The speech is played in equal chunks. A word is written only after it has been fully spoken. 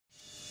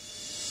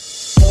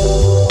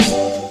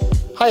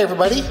Hi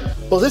everybody.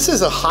 Well, this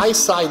is a high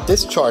side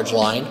discharge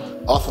line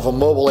off of a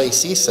mobile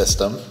AC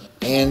system.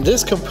 And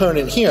this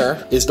component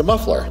here is the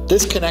muffler.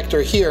 This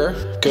connector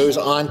here goes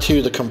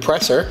onto the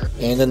compressor,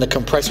 and then the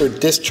compressor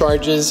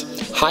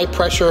discharges high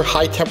pressure,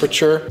 high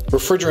temperature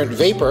refrigerant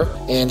vapor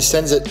and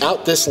sends it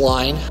out this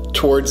line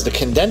towards the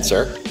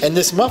condenser. And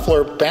this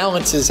muffler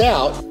balances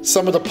out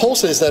some of the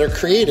pulses that are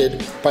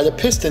created by the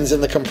pistons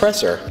in the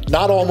compressor.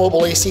 Not all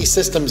mobile AC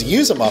systems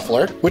use a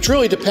muffler, which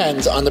really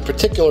depends on the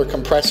particular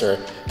compressor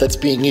that's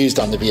being used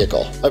on the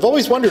vehicle. I've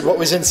always wondered what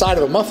was inside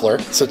of a muffler,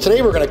 so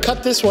today we're going to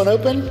cut this one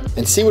open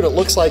and see what it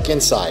looks like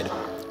inside.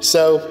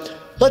 So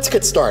let's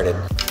get started.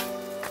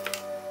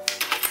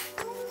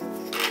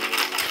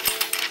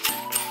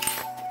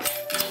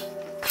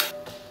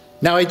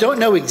 Now, I don't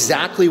know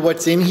exactly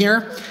what's in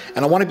here,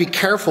 and I want to be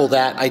careful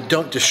that I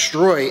don't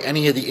destroy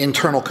any of the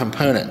internal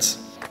components.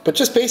 But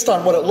just based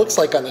on what it looks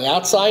like on the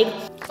outside,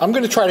 I'm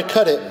going to try to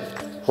cut it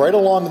right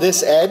along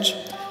this edge,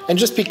 and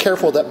just be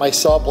careful that my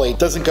saw blade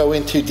doesn't go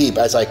in too deep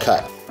as I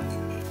cut.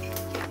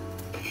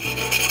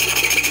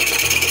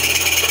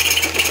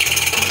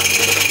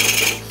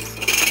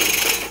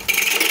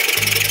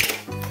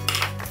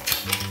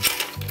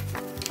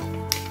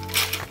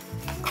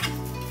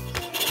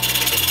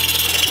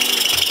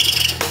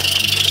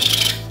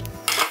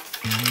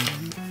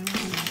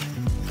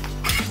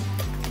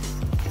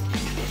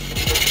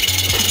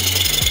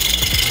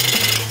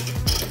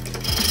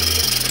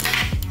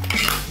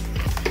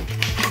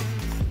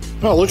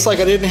 Well, it looks like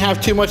I didn't have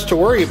too much to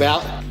worry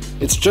about.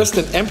 It's just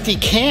an empty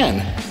can.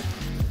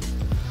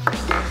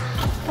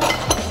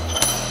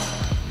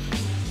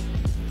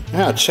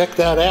 Now, check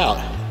that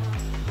out.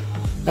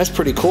 That's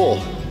pretty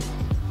cool.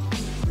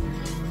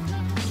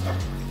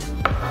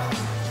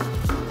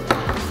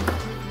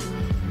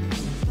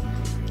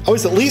 I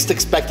was at least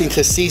expecting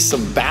to see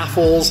some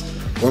baffles,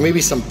 or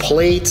maybe some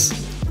plates,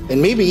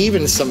 and maybe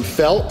even some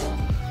felt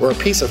or a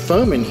piece of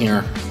foam in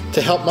here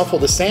to help muffle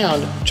the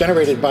sound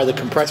generated by the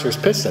compressor's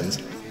pistons.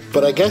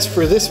 But I guess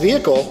for this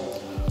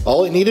vehicle,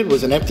 all it needed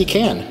was an empty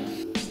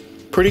can.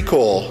 Pretty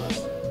cool.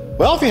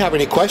 Well, if you have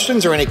any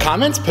questions or any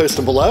comments, post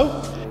them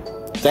below.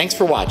 Thanks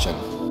for watching.